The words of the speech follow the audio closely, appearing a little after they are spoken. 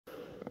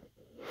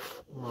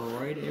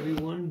Alright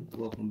everyone,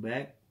 welcome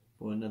back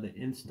for another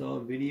install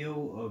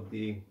video of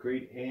the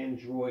great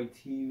Android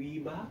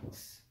TV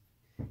box.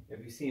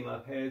 If you've seen my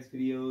past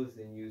videos,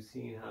 then you've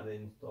seen how to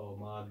install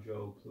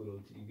Mobdro,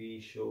 Pluto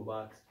TV,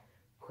 Showbox,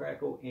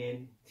 Crackle,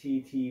 and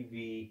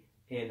TTV,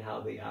 and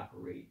how they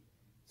operate.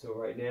 So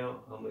right now,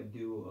 I'm going to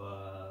do,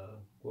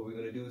 what we're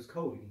going to do is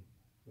Kodi,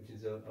 which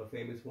is a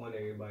famous one.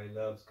 Everybody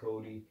loves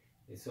Kodi.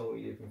 There's so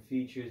many different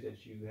features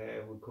that you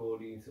have with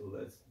Kodi, so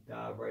let's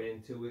dive right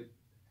into it.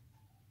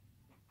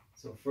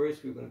 So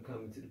first we're going to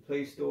come into the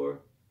Play Store,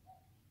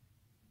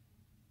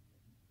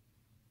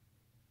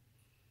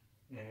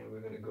 and we're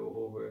going to go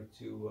over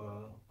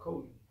to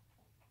Kodi.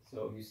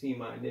 So if you've seen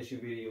my initial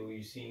video,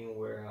 you've seen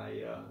where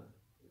I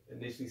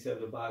initially set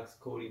up the box.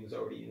 Kodi was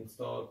already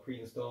installed,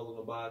 pre-installed on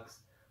the box.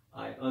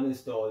 I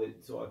uninstalled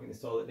it so I can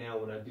install it now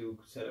when I do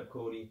set up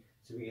Kodi,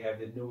 so we have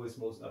the newest,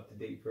 most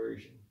up-to-date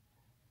version.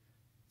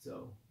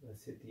 So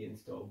let's hit the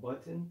install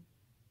button.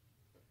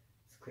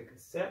 Let's click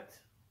accept.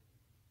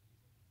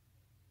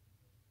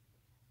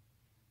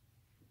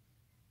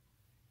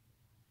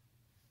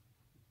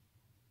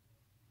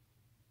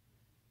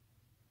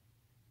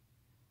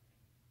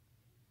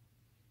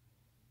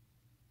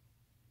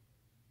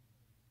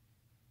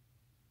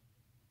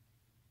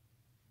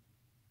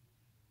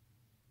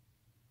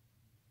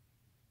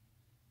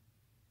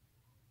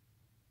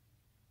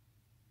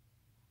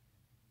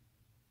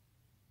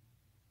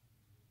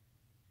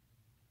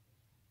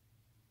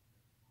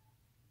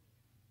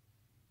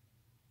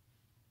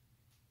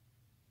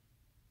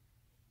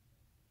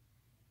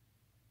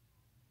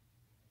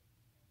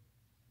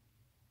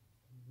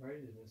 Right,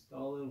 it's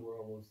installing. We're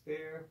almost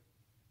there.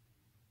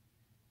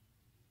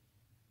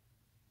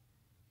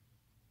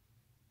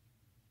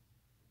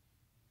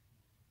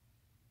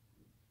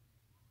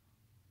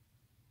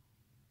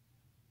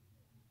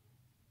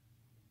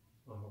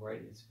 All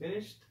right, it's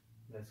finished.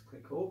 Let's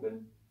click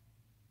open.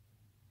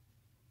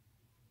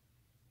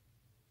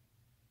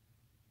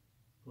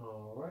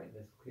 All right,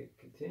 let's click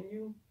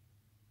continue.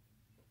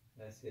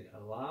 Let's hit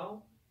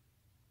allow.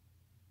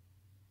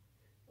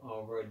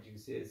 All right, you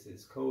see it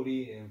says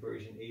Kodi in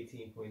version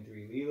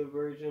 18.3 Lila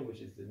version, which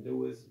is the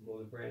newest,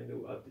 most brand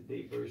new,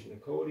 up-to-date version of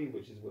Kodi,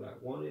 which is what I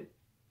wanted.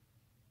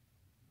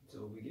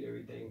 So we get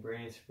everything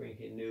brand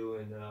spanking new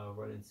and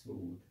running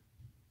smooth.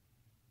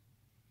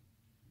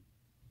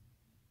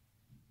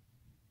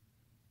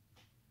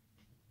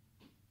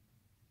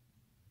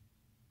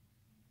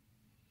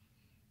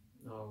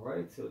 All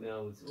right, so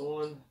now it's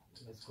on.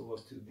 Let's go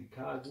up to the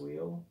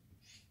cogwheel.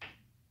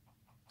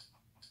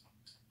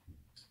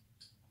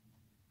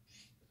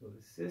 So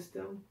the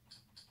system,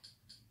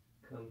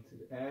 come to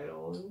the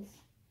add-ons,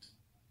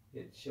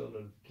 hit show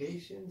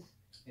notifications,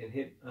 and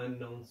hit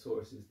unknown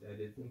sources. That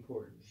is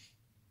important.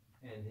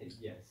 And hit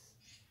yes.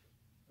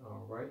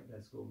 All right,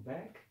 let's go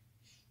back.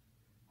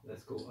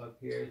 Let's go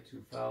up here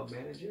to File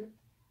Manager.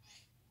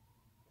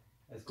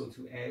 Let's go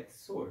to Add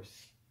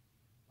Source.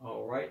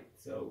 All right,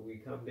 so we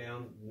come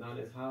down, none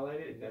is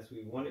highlighted, and that's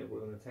what we wanted. We're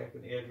going to type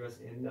an address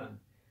in none.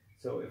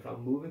 So if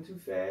I'm moving too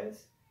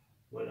fast,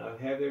 when I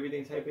have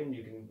everything typed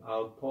in,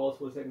 I'll pause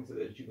for a second so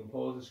that you can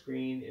pause the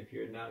screen if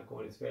you're not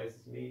going as fast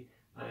as me.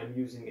 I am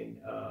using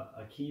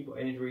a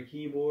Android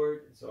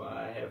keyboard, so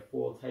I have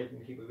full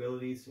typing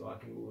capabilities, so I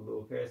can move a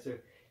little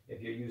faster.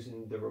 If you're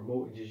using the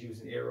remote and just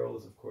using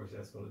arrows, of course,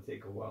 that's going to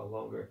take a while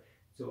longer.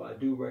 So I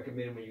do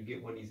recommend when you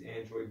get one of these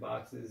Android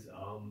boxes,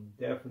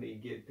 definitely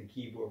get the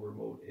keyboard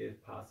remote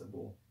if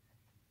possible.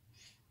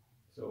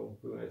 So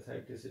we're going to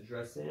type this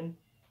address in,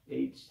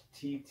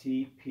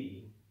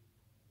 HTTP.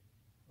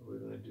 We're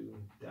going to do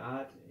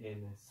dot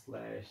and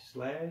slash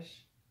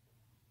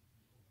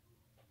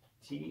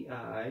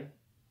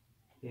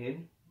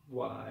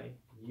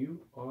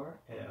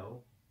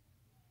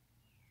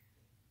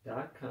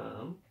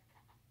TINYURL.com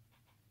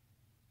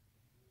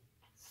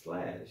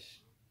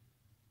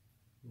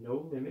 / no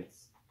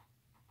limits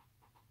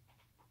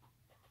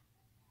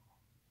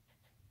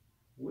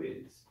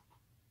whiz.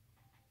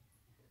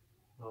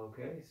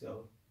 Okay,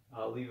 so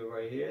I'll leave it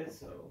right here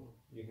so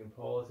you can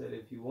pause it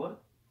if you want.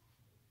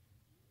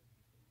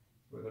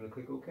 We're going to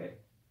click OK.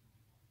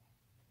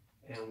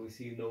 And we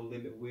see no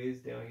limit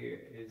whiz down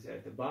here is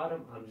at the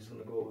bottom. I'm just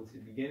going to go over to the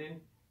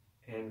beginning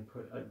and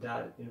put a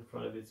dot in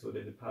front of it so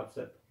that it pops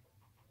up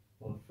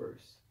on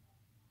first.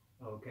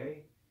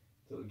 Okay,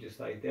 so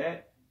just like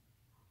that.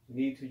 If you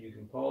need to, you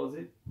can pause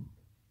it.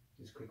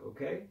 Just click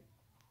OK.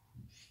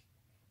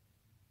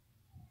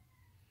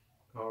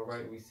 All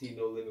right, we see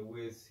no limit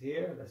whiz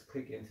here. Let's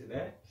click into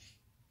that.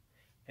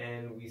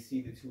 And we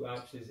see the two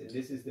options, and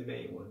this is the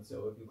main one.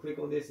 So if you click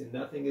on this and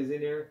nothing is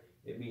in there,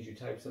 it means you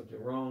typed something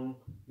wrong.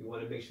 We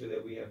want to make sure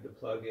that we have the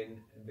plugin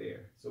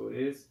there. So it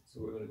is. So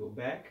we're going to go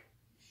back.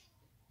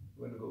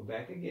 We're going to go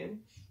back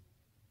again.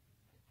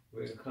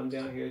 We're going to come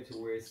down here to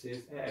where it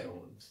says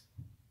add-ons.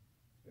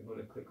 We're going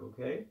to click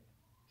OK.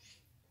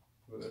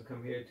 We're going to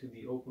come here to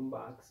the open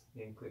box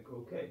and click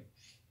OK.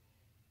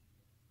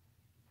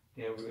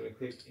 And we're going to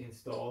click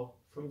install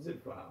from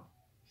zip file.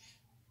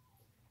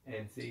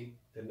 And see,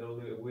 the no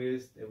limit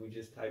widths that we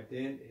just typed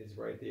in is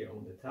right there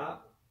on the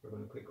top. We're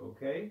going to click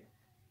OK.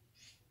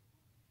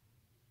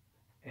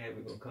 And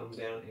we're going to come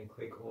down and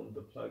click on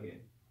the plugin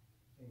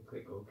and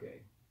click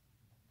OK.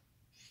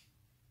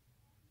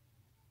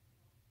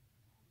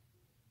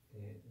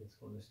 And it's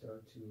going to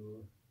start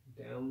to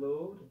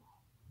download.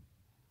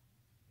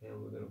 And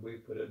we're going to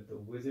wait for the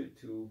wizard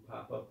to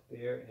pop up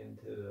there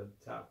into the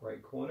top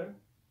right corner.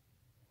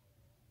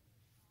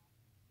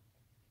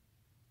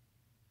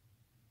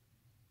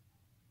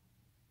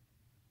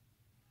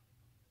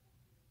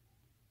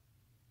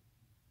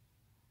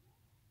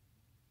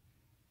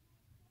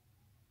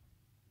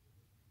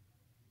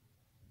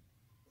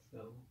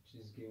 So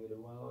just give it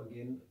a while.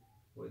 Again,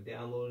 we're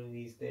downloading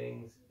these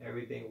things.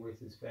 Everything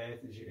works as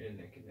fast as your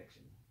internet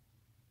connection.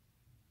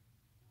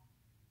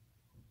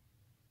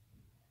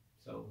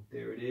 So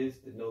there it is.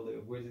 The No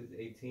Limit Wizards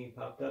 18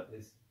 popped up.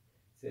 It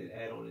said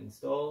add-on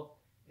install.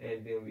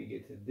 And then we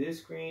get to this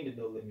screen, the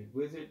No Limit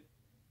Wizard.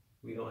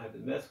 We don't have to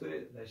mess with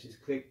it. Let's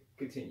just click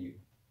continue.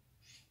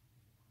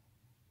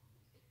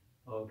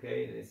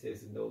 Okay, and it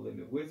says the No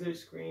Limit Wizard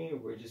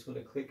screen. We're just going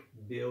to click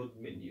build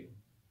menu.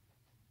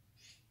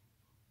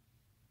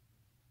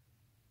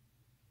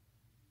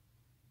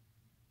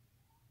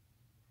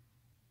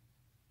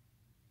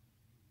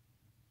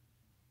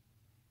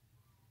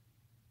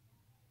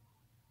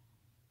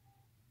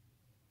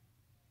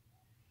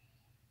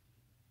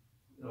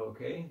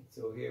 Okay,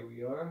 so here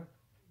we are,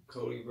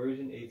 Kodi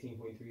version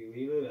 18.3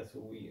 Lila. That's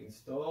what we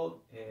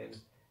installed, and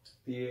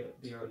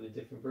there are the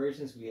different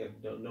versions. We have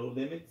no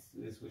limits,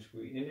 this which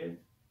we entered.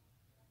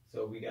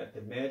 So we got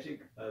the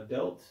Magic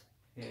Adult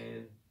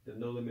and the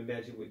No Limit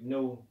Magic with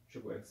no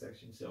XXX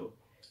section. So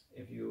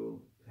if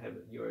you have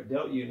your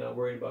adult, you're not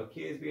worried about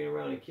kids being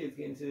around and kids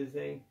getting to this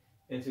thing.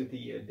 Enter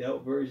the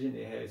adult version.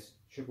 It has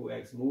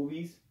XXX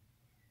movies.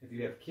 If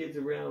you have kids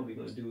around, we're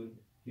gonna do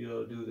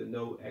do the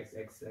no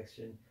XX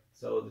section.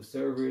 So the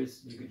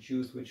servers, you can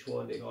choose which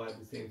one. They all have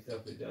the same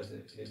stuff. It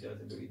doesn't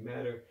really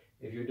matter.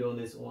 If you're doing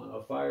this on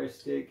a Fire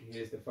Stick,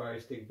 here's the Fire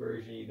Stick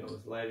version. You know,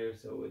 it's lighter,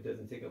 so it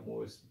doesn't take up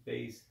more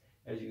space.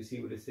 As you can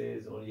see what it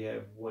says, only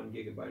have 1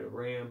 GB of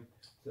RAM.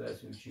 So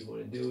that's what you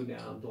want to do.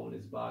 Now I'm doing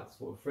this box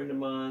for a friend of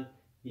mine.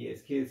 He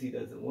has kids. He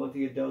doesn't want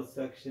the adult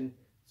section.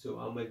 So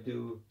I'm going to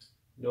do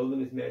No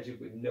Limits Magic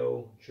with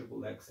no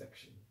XXX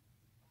section.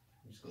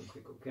 I'm just going to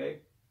click OK.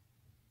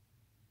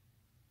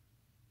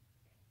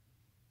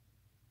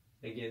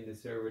 Again, the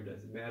server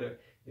doesn't matter.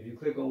 If you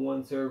click on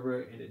one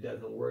server and it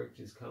doesn't work,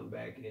 just come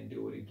back and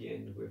do it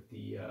again with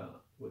the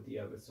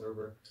other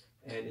server.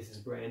 And this is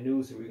brand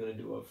new, so we're going to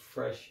do a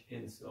fresh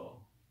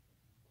install.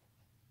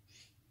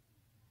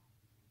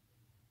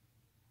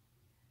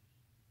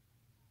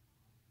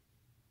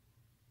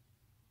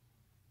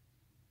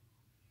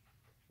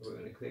 We're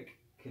going to click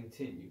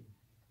continue.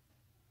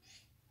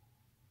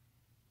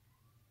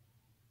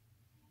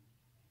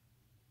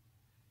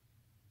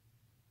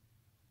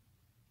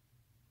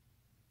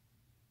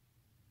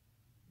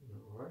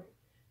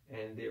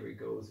 And there it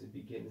goes, it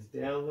begins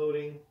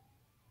downloading.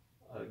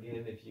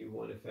 Again, if you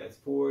want to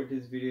fast forward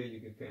this video, you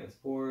can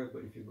fast forward,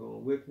 but if you're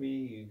going with me,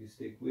 you can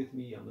stick with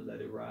me. I'm going to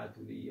let it ride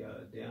through the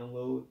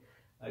download.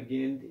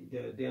 Again,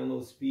 the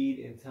download speed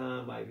and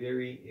time might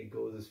vary. It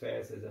goes as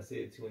fast, as I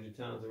said 200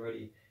 times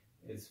already,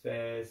 as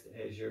fast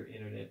as your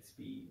internet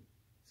speed.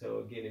 So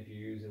again, if you're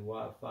using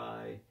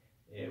Wi-Fi,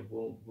 it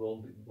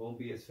won't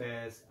be as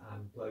fast.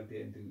 I'm plugged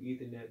in through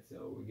Ethernet,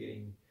 so we're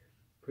getting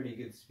pretty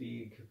good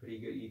speed, pretty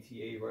good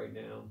ETA right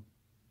now.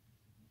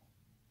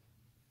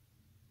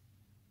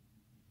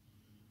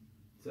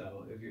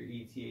 So if your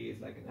ETA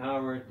is like an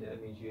hour,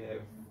 that means you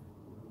have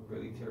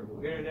really terrible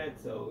internet.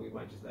 So you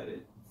might just let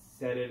it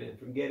set it and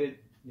forget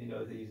it. You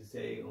know, as they used to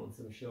say on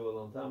some show a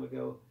long time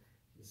ago,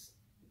 just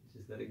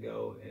let it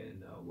go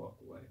and walk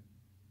away.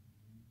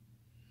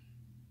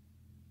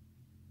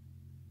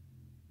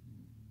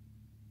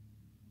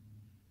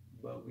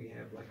 But we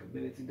have like a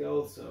minute to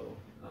go, so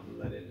I'm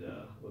gonna let it,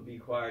 we'll be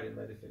quiet and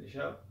let it finish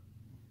up.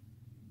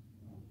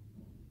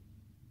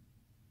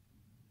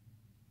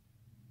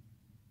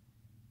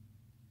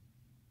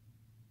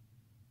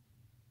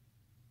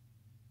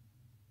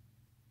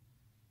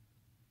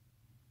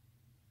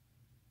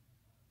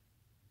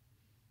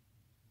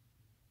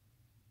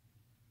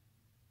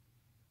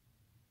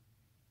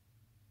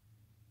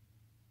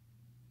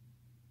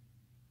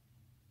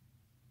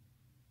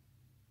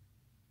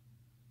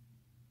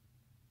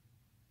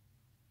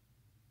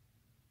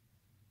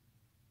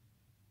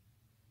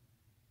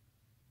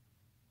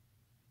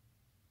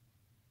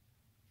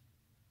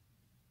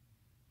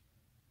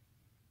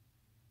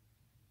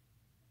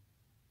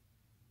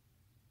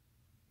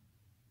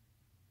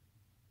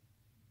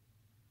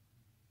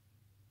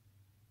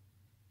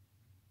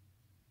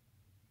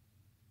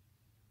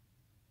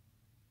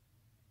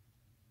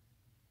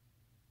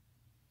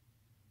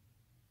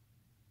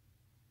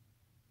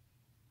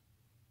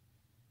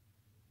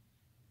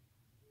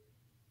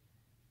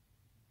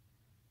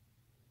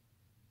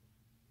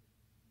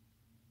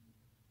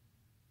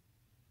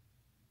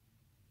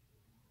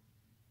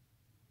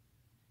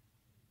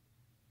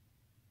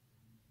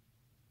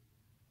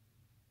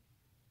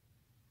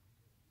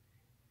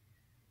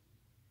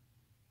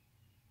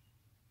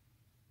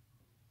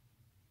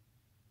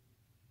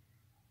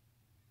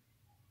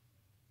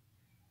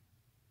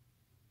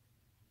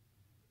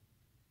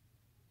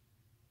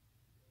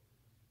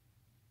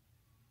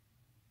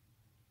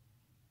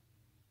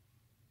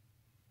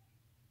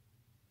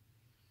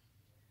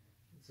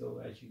 So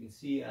as you can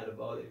see, out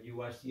of all, if you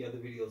watch the other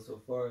videos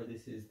so far,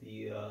 this is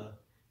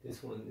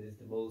this one is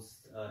the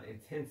most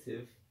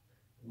intensive,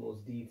 the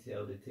most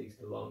detailed. It takes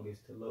the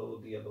longest to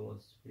load. The other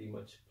one's pretty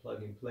much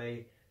plug and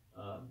play.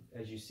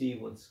 As you see,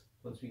 once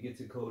we get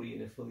to Kodi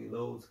and it fully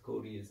loads,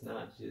 Kodi is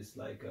not just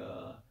like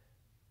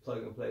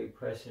plug and play,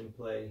 press and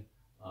play.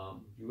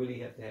 You really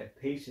have to have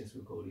patience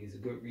with Kodi. It's a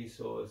good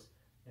resource.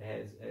 It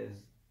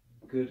has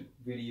good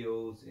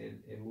videos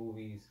and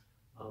movies,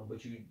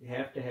 but you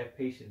have to have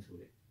patience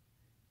with it.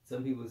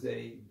 Some people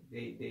say,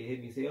 they hit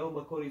me and say, oh,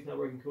 my Kodi's not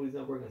working, Kodi's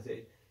not working. I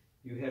say,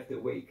 you have to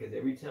wait, because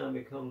every time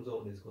it comes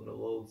on, it's going to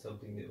load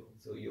something new.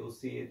 So you'll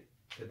see it,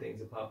 the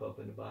things will pop up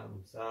in the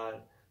bottom side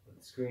of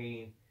the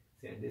screen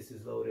saying this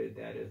is loaded,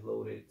 that is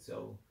loaded.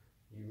 So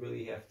you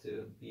really have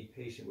to be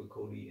patient with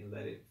Kodi and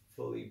let it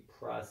fully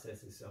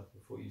process itself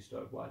before you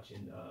start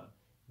watching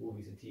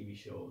movies and TV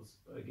shows.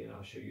 But again,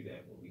 I'll show you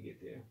that when we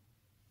get there.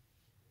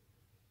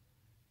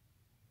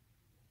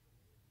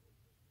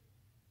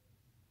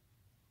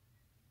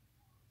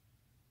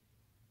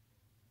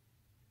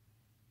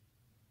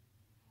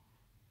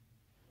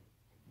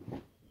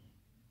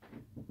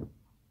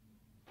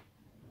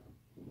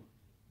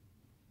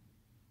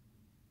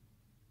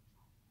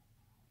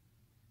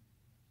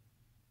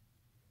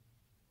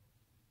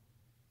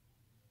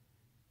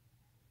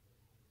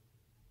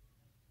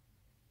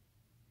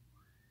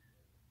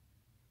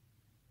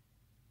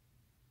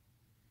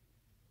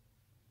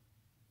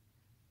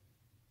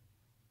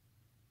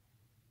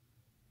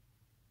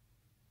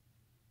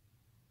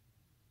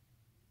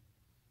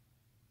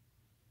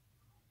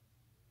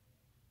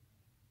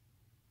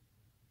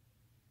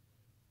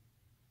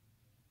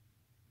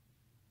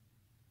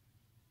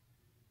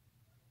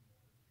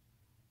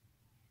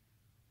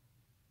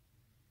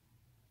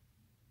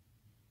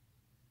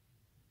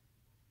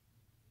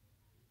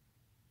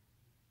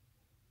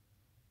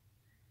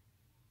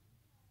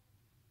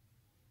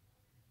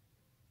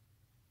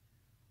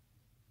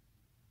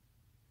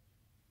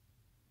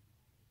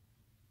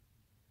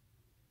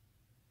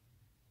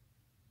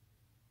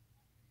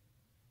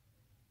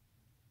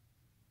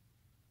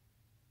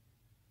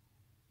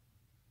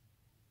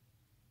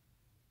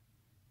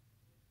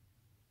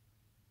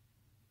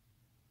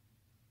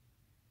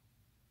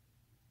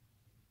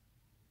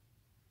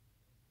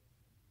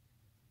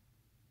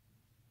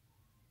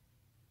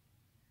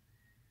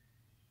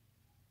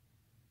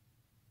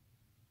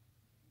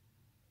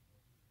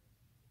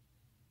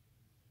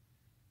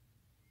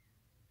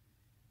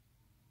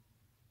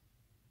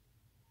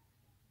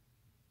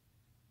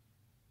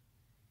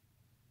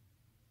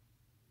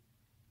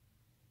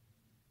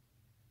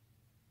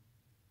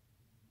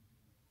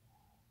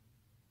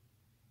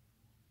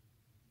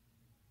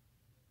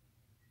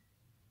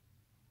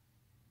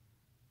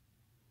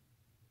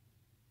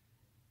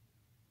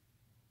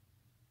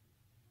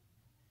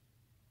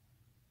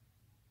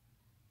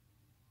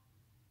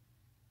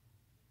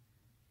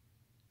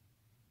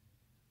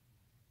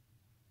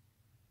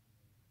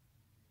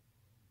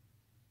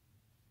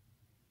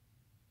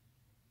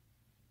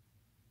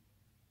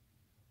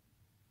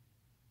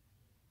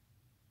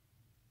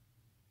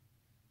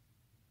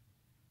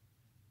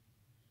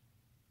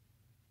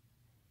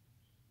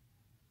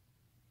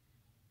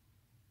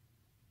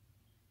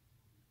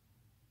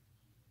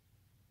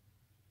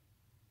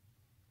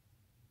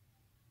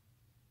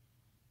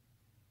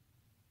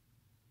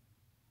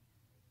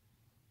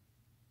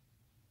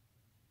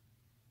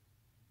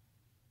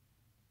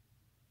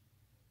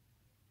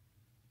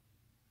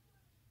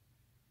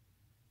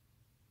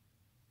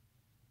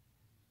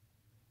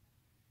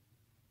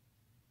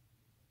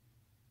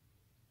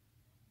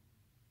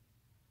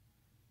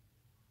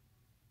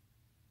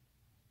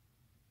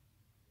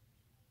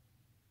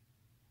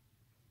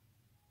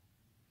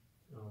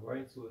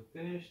 Alright, so it's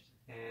finished,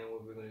 and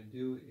what we're going to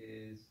do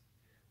is,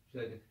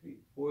 should I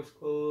force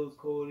close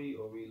Kodi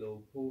or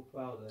reload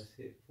profile? Let's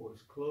hit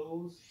force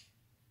close.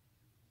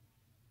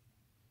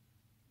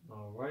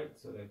 Alright,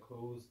 so that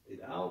closed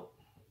it out.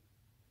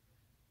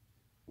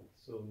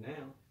 So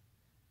now,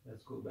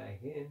 let's go back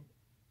in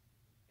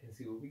and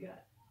see what we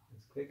got.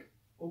 Let's click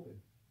open.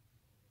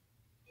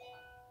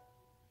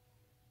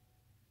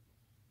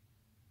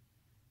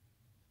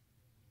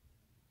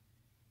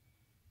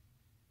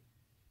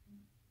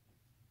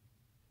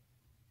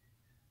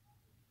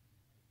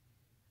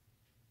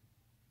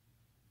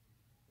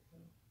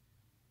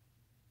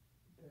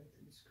 Back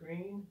to the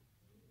screen.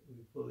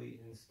 We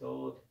fully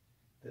installed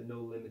the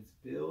No Limits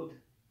build,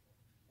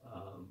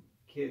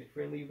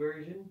 kid-friendly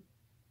version.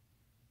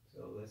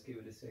 So let's give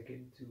it a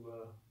second to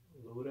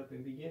load up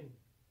and begin.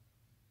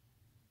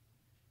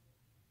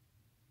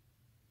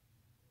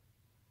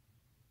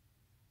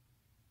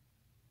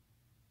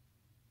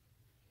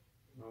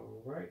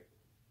 All right.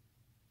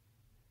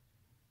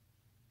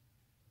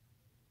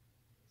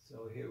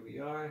 So here we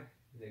are,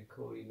 the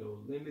Kodi No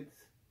Limits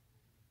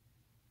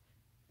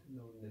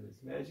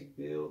magic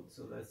build.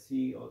 So let's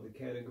see all the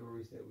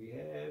categories that we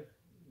have.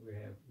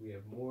 We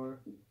have more.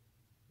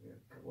 We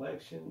have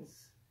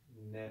collections,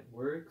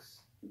 networks,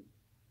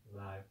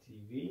 live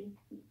TV,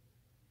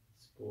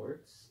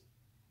 sports,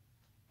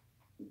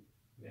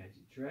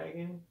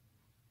 Dragon,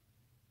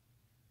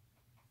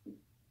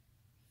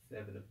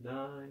 7 of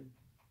 9,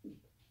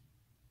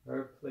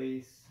 Her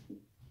Place,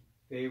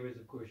 favorites,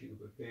 of course you can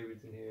put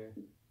favorites in here.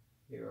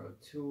 Here are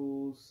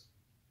tools,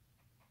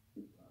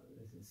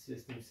 this is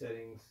system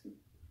settings,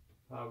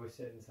 power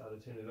settings, how to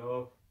turn it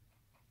off.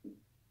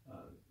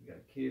 You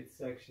got kids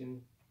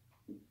section,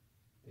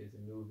 there's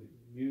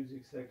a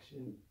music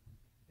section,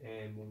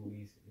 and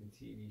movies and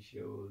TV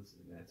shows,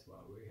 and that's why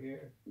we're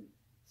here.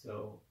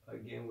 So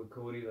again, with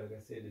Kodi, like I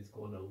said, it's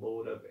going to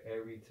load up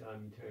every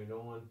time you turn it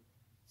on.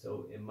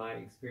 So in my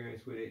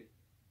experience with it,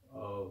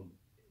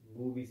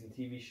 movies and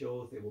TV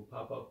shows, they will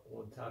pop up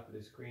on top of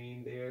the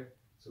screen there.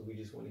 So we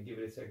just want to give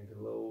it a second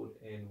to load,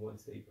 and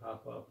once they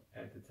pop up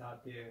at the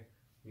top there,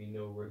 we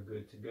know we're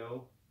good to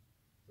go.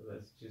 So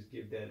let's just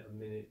give that a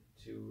minute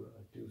to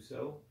do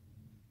so.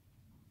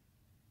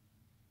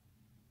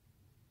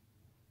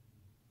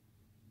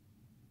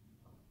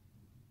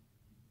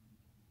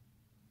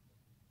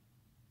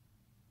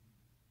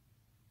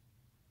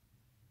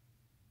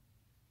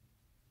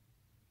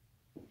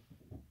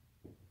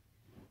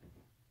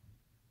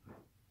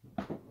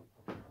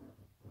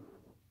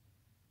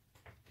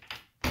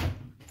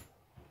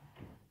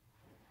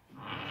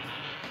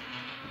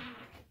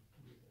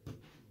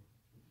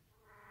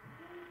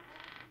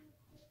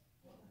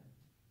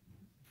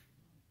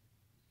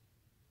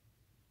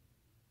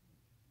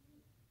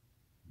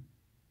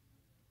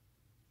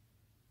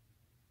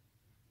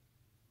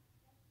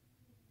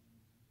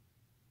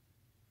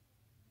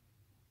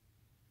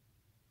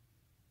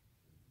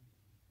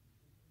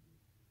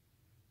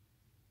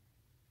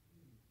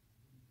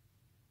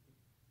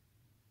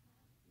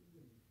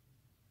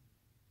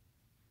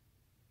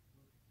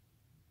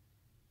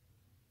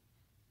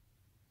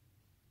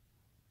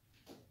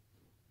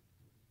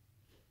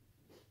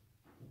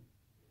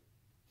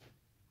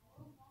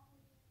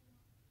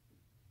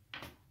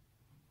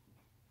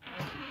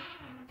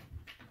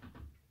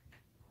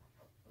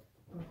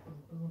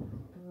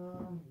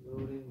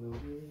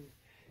 Loading.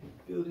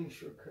 Building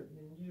shortcut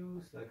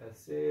menus. Like I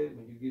said,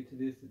 when you get to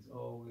this, it's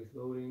always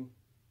loading.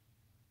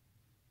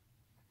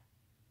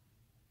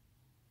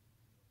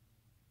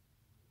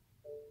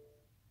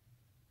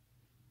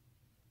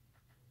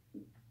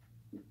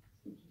 So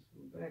just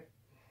go back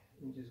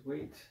and just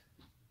wait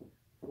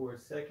for a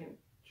second.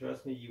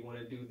 Trust me, you want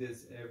to do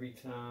this every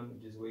time.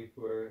 Just wait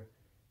for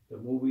the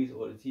movies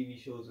or the TV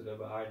shows,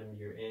 whatever item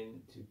you're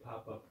in, to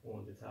pop up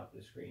on the top of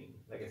the screen.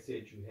 Like I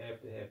said, you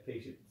have to have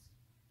patience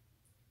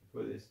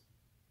for this.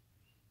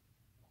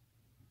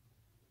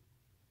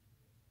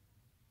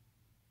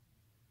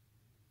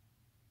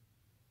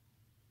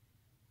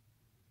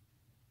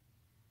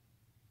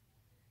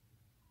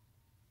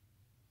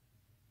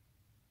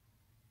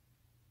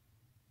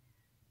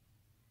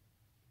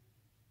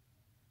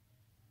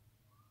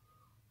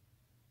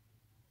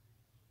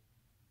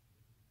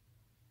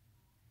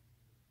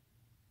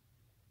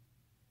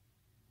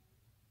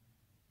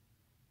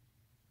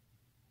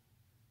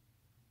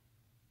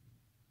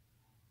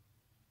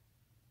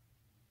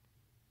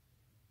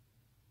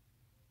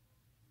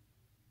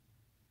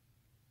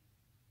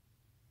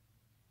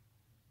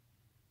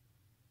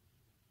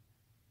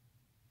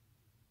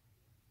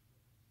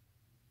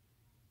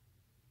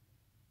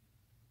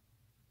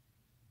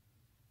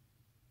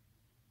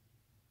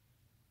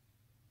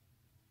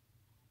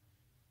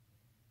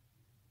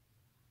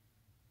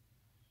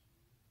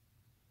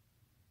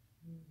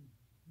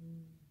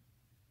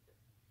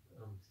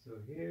 I'm still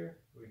here.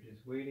 We're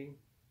just waiting.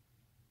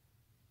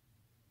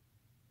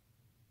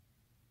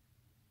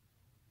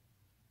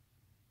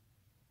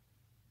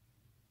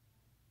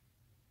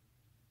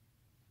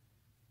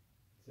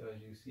 So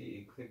as you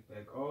see, it clicked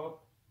back off.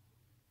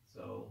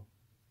 So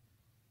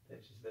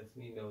that just lets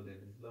me know that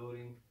it's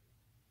loading.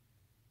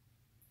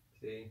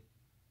 See?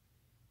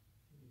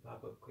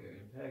 Pop up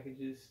clearing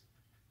packages.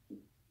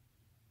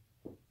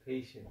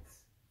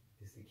 Patience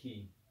is the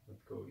key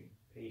with Kodi.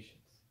 Patience.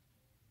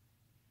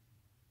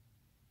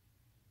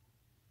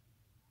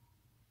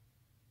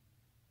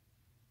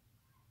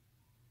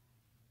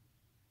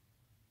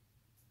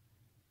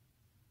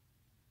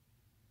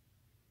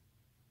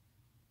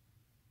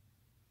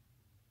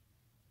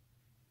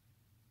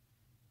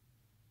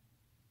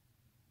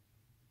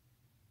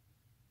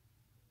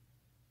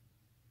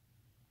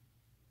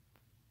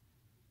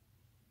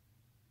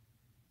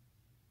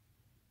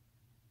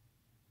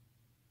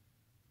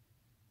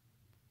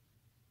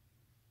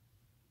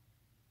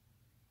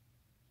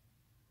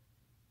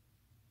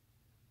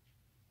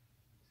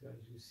 So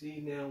as you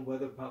see now,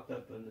 weather popped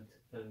up on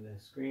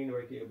the screen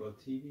right there about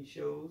TV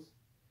shows.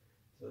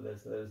 So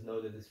that's let us know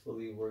that it's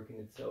fully working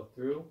itself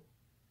through.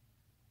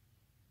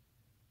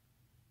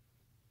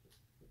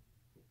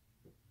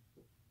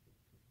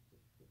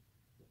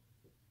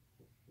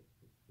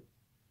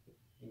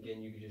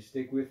 Again, you can just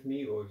stick with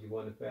me, or if you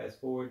want to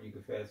fast forward, you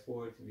can fast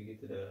forward till we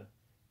get to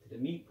the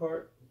meat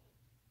part.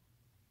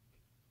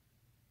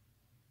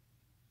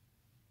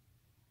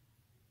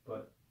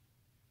 But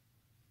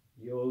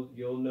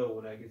you'll know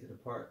when I get to the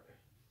part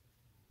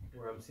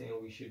where I'm saying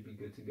we should be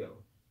good to go.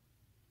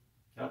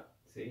 Ah,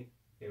 see?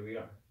 Here we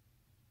are,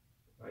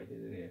 right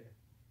in there.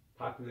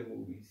 Popular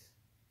movies.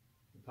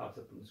 It pops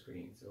up on the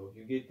screen. So if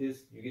you get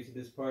this, you get to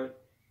this part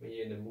when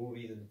you're in the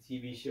movies and the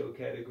TV show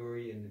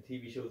category, and the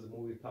TV shows and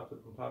movies pop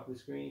up on popular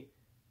screen.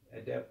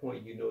 At that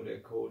point, you know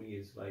that Kodi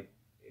is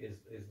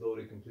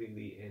loaded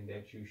completely, and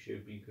that you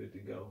should be good to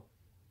go.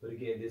 But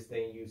again, this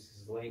thing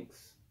uses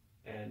links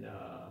and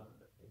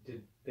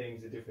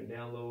things to different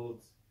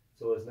downloads,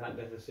 so it's not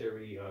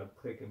necessarily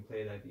click and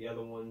play like the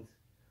other ones,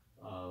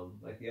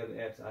 like the other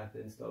apps I've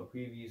installed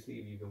previously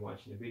if you've been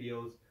watching the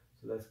videos.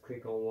 So let's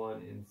click on one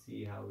and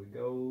see how it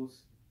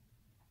goes.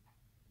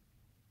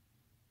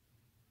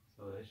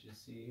 So let's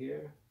just see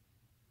here.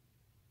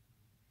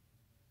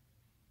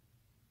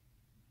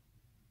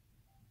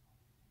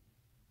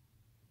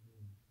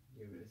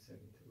 Give it a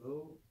second to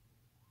load.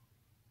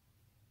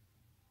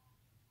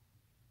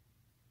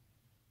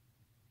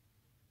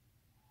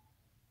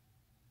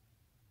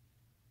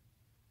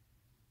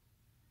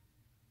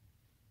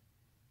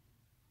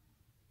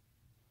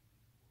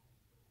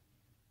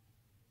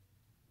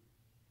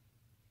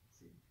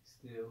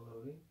 Still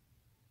loading.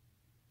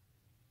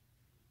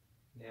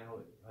 Now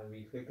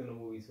we clicked on the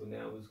movie, so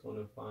now it's going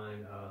to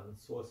find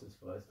sources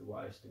for us to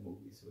watch the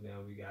movie. So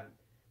now we got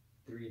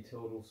 3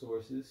 total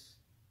sources,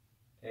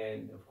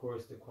 and of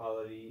course the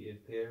quality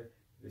is there.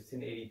 If it's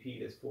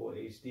 1080p, that's full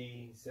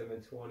HD.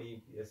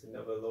 720, that's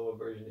another lower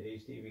version of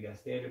HD. We got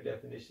standard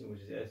definition,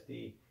 which is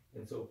SD,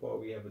 and so far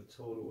we have a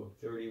total of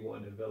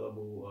 31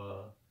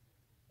 available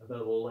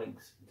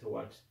links to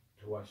watch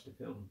the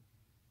film.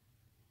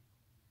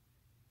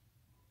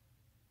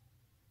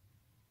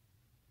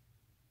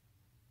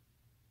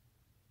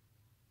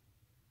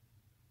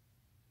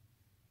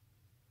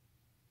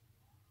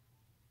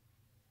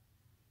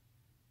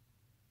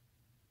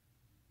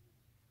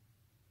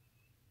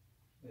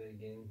 And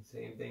again,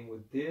 same thing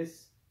with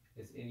this.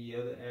 As any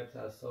other apps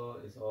I saw,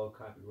 it's all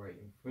copyright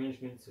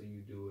infringement, so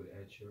you do it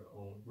at your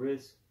own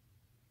risk.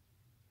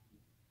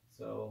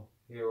 So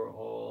here are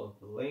all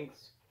the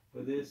links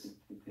for this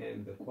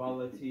and the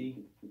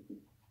quality.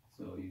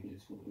 So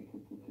let's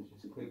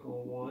just click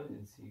on one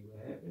and see what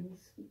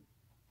happens.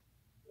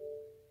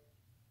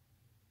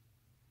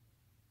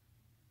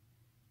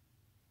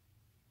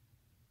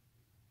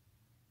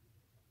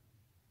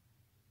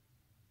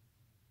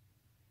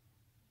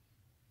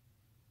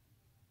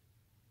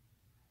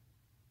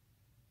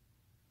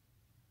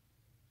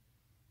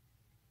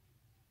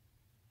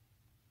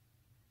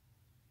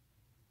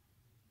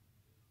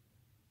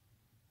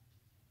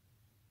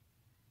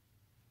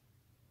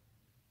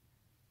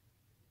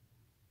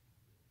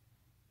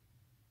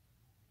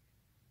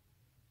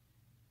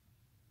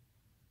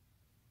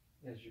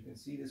 As you can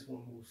see, this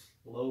one moves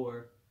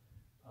slower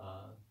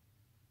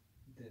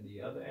than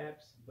the other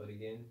apps, but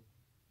again,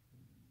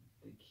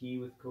 the key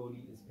with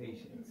Kodi is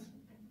patience.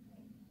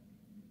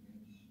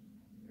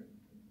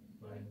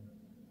 Right,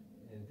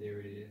 and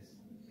there it is.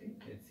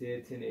 It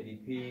said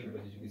 1080p,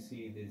 but as you can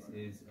see, this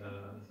is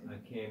a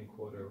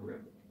camcorder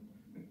rip,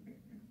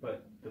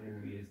 but the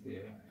movie is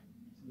there.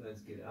 So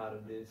let's get out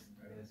of this.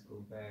 Let's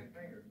go back.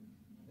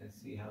 Let's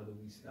see, how do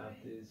we stop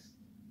this?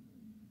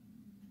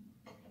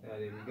 There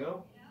we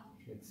go.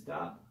 Hit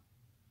stop.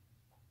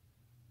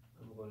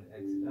 I'm going to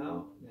exit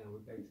out. Now we're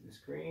back to the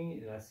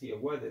screen, and I see a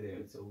weather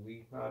there. So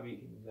we probably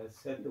can, let's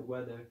set the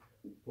weather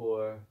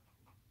for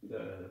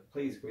the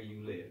place where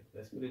you live.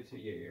 Let's put it to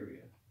your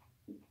area.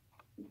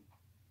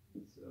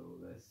 So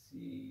let's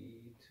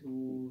see,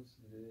 tools,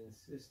 is it in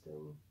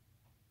system?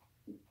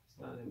 It's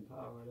not in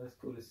power. Let's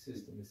go to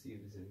system and see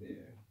if it's in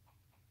there.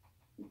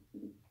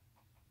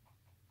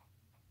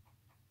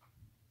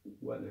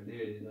 Weather,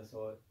 there it is. I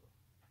saw it.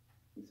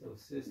 So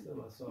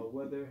system, I saw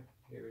weather.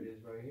 Here it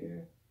is right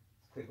here.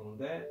 Let's click on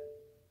that.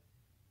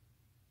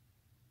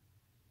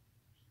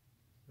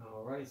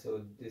 Alright,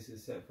 so this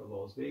is set for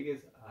Las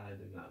Vegas. I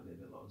do not live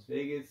in Las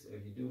Vegas.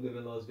 If you do live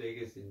in Las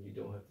Vegas, then you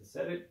don't have to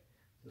set it.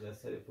 So let's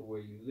set it for where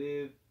you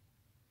live.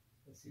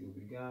 Let's see what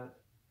we got.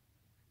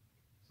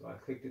 So I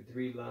clicked the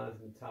 3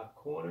 lines in the top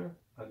corner.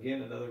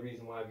 Again, another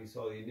reason why, if you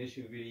saw the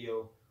initial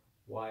video,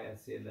 why I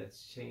said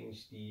let's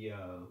change the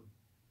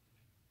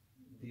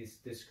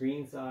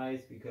screen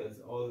size, because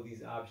all of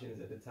these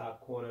options at the top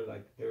corner,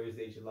 like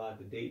Thursday, July,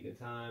 the date, the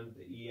time,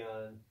 the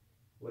eon,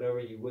 whatever,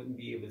 you wouldn't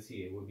be able to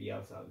see it. It would be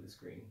outside of the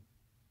screen.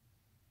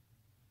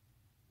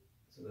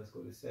 So let's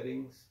go to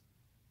settings,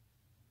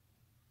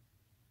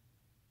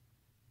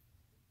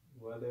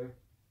 weather.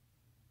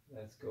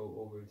 Let's go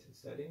over to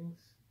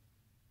settings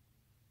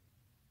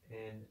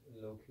and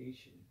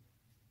location.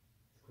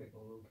 Let's click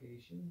on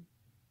location.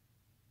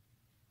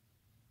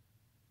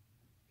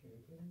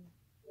 Okay.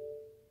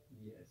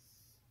 Yes.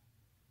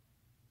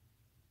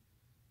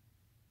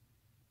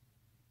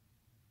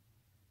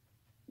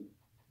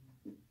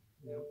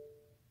 Nope.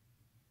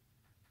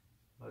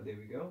 Oh, there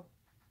we go.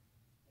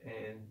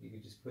 And you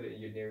can just put it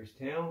in your nearest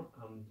town.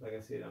 Like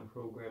I said, I'm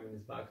programming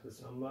this box for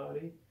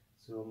somebody,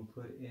 so I'm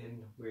gonna put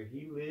in where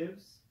he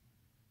lives.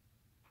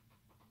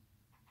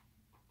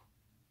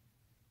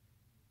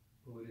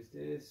 Put is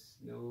this?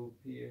 No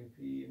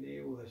PMP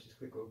enable. Let's just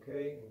click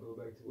OK and go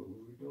back to what we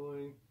were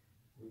doing,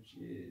 which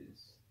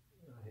is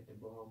I hit the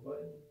wrong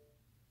button.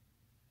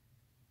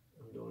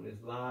 I'm doing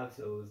this live,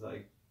 so it's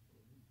like,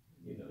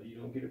 you know, you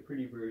don't get a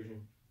pretty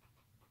version.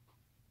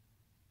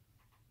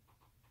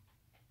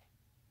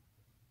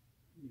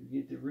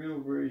 You get the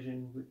real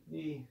version with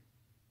me.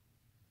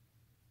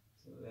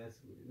 So that's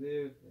where we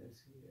live.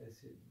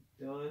 That's it.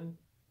 Done.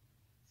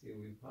 See,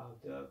 we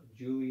popped up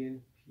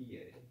Julian,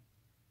 PA.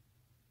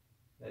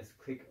 Let's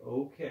click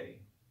OK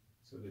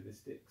so that it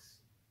sticks.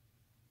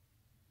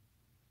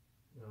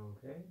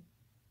 Okay.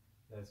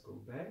 Let's go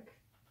back.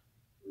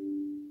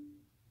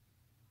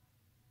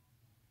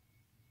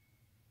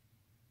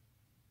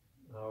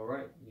 All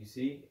right. You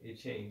see, it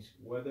changed.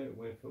 Weather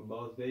went from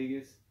Las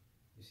Vegas,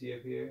 you see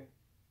up here,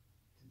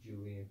 to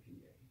Julian,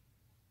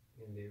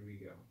 PA. And there we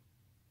go.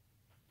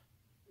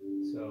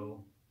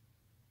 So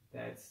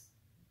that's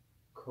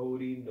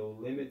Kodi No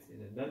Limits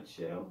in a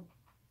nutshell.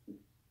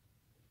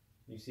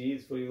 You see,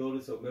 it's fully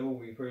loaded. So remember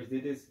when we first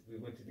did this, we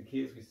went to the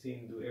kids, we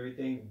seen them do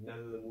everything, none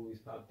of the movies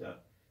popped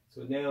up.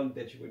 So now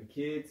that you're with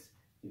kids,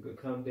 you can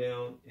come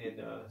down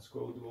and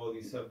scroll through all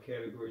these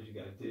subcategories. You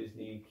got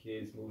Disney,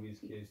 kids, movies,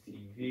 kids,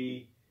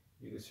 TV.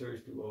 You can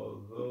search through all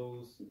of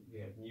those.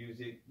 You have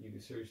music. You can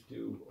search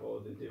through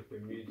all the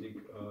different music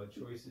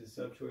choices,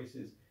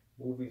 sub-choices.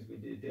 Movies, we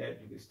did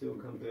that. You can still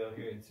come down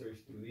here and search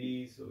through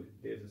these. So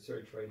there's a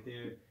search right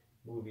there.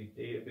 Movie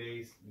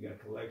database. You got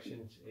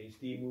collections,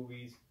 HD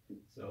movies.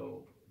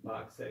 So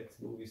box sets,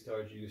 movie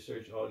stars. You can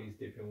search all these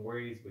different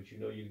ways, but you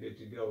know you're good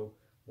to go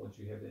once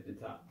you have it at the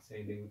top.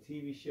 Same thing with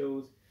TV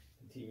shows.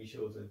 The TV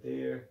shows are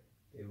there.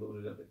 They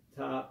loaded up at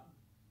the top.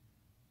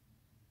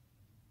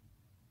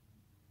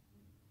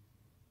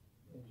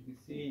 As you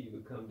can see, you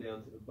can come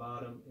down to the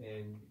bottom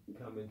and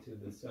come into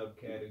the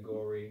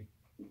subcategory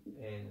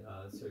and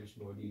search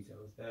more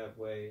details that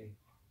way.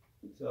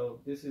 So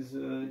this is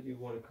you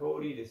want a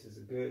Kodi. This is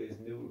good, it's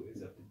new,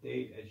 it's up to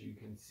date. As you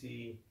can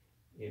see,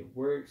 it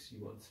works.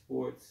 You want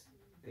sports.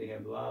 They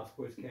have live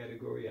sports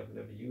category. I've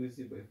never used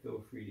it, but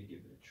feel free to give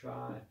it a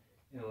try.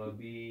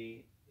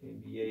 MLB,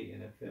 NBA,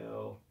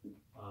 NFL,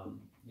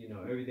 you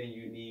know, everything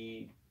you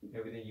need,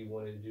 everything you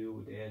want to do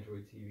with the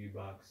Android TV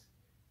box,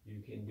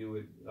 you can do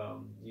it,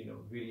 you know,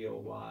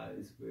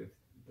 video-wise with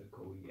the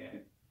Kodi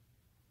app.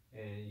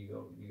 And you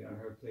got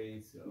her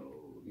plays,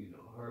 so, you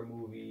know, her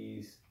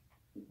movies,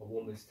 A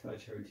Woman's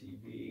Touch, her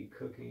TV,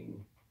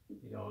 cooking,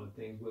 you know, all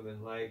the things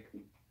women like.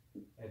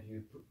 If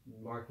you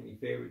mark any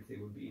favorites, they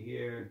would be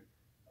here.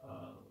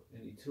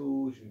 Any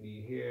tools you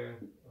need here.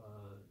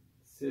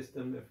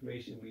 System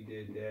information, we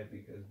did that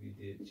because we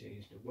did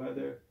change the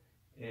weather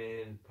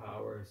and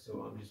power.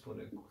 So I'm just going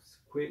to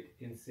quit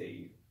and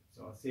save.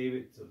 So I'll save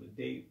it so the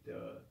date,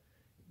 the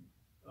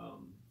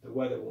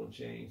weather won't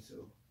change.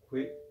 So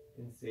quit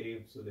and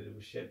save so that it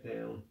will shut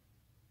down.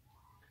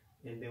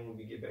 And then when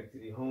we get back to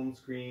the home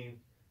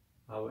screen,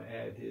 I will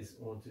add this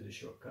onto the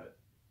shortcut.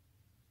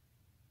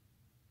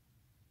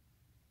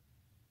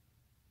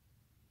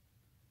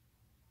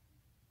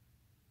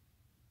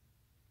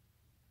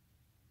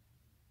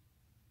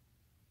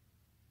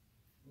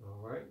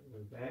 Alright,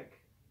 we're back.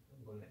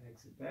 I'm going to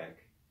exit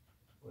back.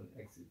 I'm going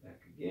to exit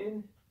back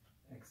again.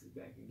 Exit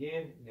back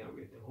again. Now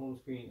we're at the home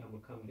screen. I'm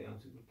going to come down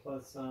to the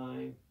plus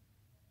sign.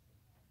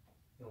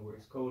 And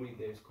where's Kodi?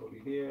 There's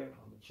Kodi there.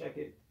 I'm going to check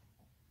it.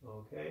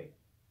 Okay.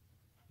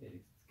 Hit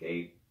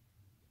escape.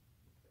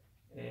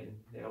 And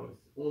now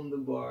it's on the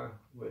bar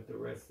with the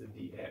rest of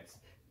the apps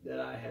that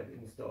I have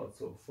installed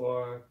so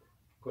far.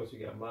 Of course, we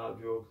got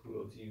Mildro,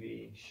 Pluto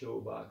TV,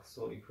 Showbox,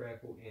 Sony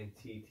Crackle, and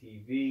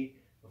TTV.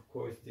 Of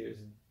course, there's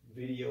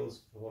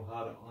videos for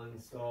how to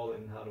uninstall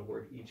and how to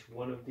work each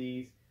one of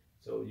these.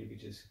 So you can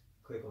just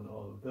click on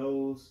all of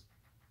those.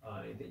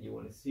 Anything you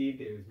want to see,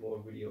 there's more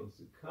videos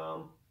to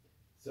come.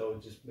 So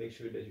just make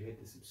sure that you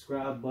hit the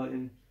subscribe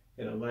button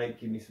and a like,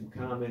 give me some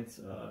comments.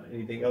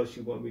 Anything else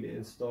you want me to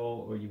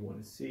install or you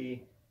want to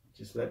see,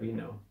 just let me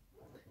know.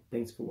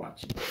 Thanks for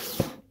watching.